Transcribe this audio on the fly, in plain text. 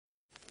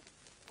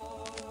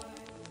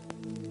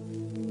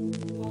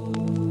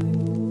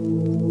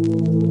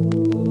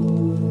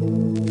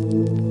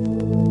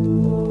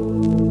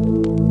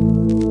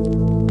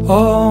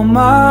All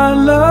my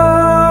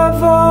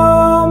love,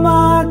 all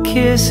my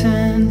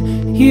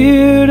kissing,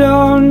 you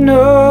don't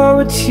know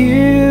what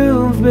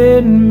you've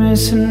been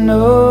missing,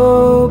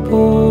 oh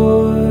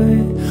boy.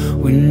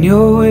 When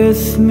you're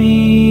with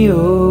me,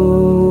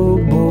 oh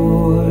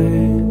boy,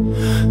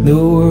 the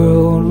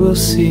world will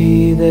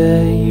see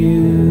that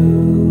you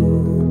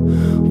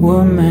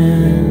were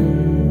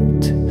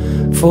meant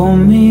for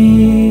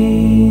me.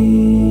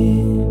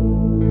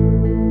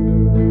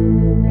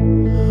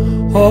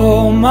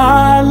 All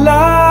my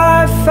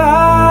life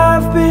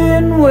I've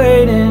been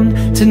waiting.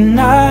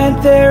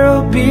 Tonight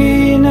there'll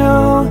be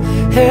no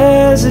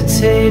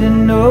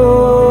hesitating,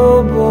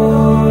 oh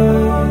boy.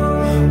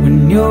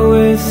 When you're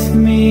with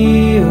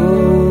me,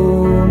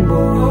 oh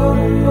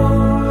boy,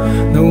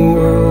 the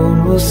world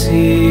will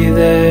see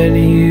that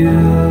you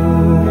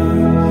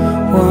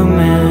were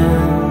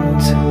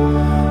meant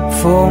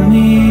for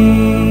me.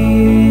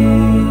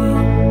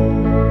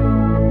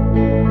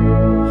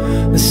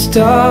 The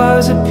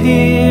stars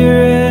appear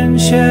and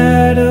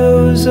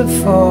shadows are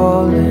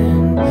falling.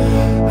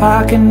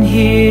 I can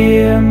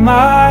hear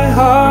my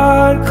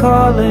heart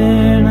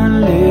calling. A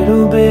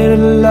little bit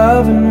of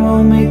loving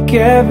will make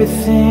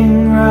everything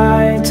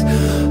right.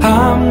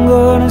 I'm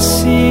gonna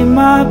see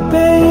my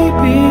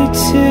baby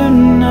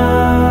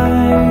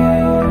tonight.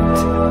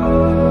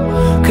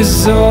 'Cause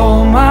all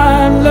my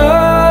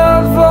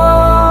love,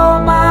 all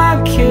my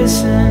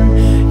kissing,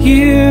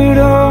 you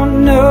don't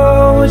know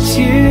what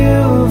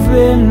you've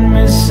been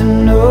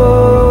missing,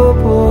 oh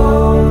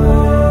boy.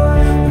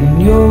 When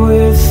you're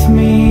with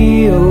me,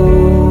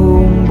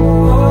 oh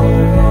boy,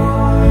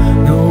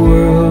 the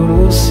world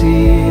will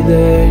see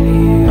that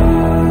you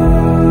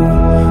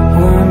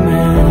were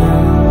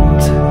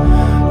meant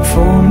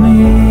for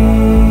me.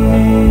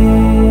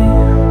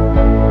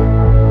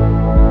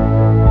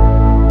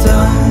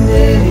 Dum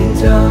diddy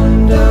dum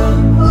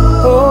dum,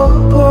 oh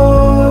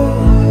boy.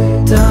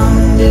 Dum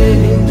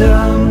diddy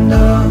dum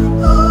dum,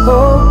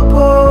 oh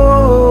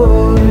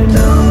boy.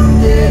 Dum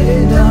diddy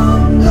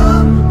dum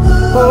dum,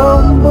 oh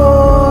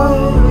boy.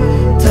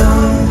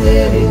 Dum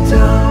diddy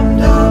dum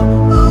dum,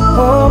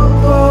 oh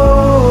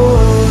boy.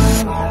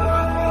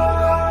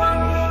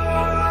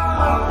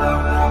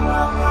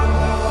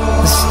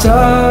 The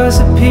stars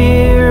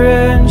appear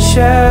and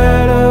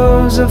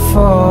shadows are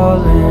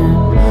falling.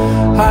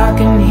 I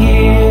can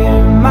hear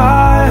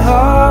my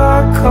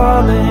heart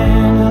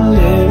calling. A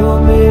little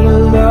bit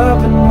of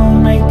loving will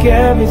make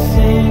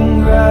everything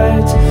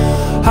right.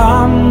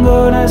 I'm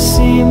gonna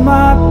see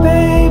my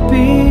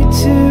baby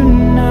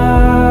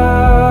tonight.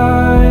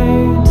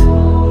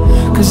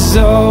 'Cause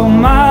all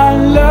my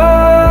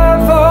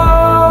love,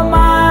 all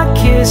my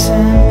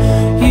kissing,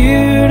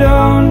 you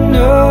don't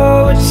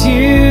know what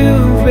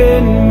you've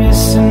been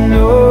missing,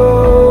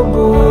 oh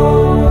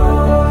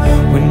boy.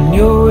 When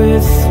you're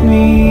with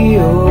me,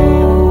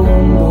 oh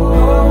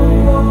boy,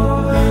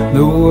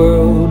 the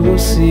world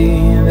will see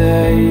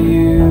that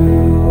you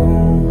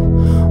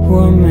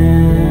were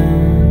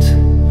meant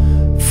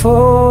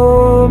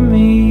for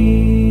me.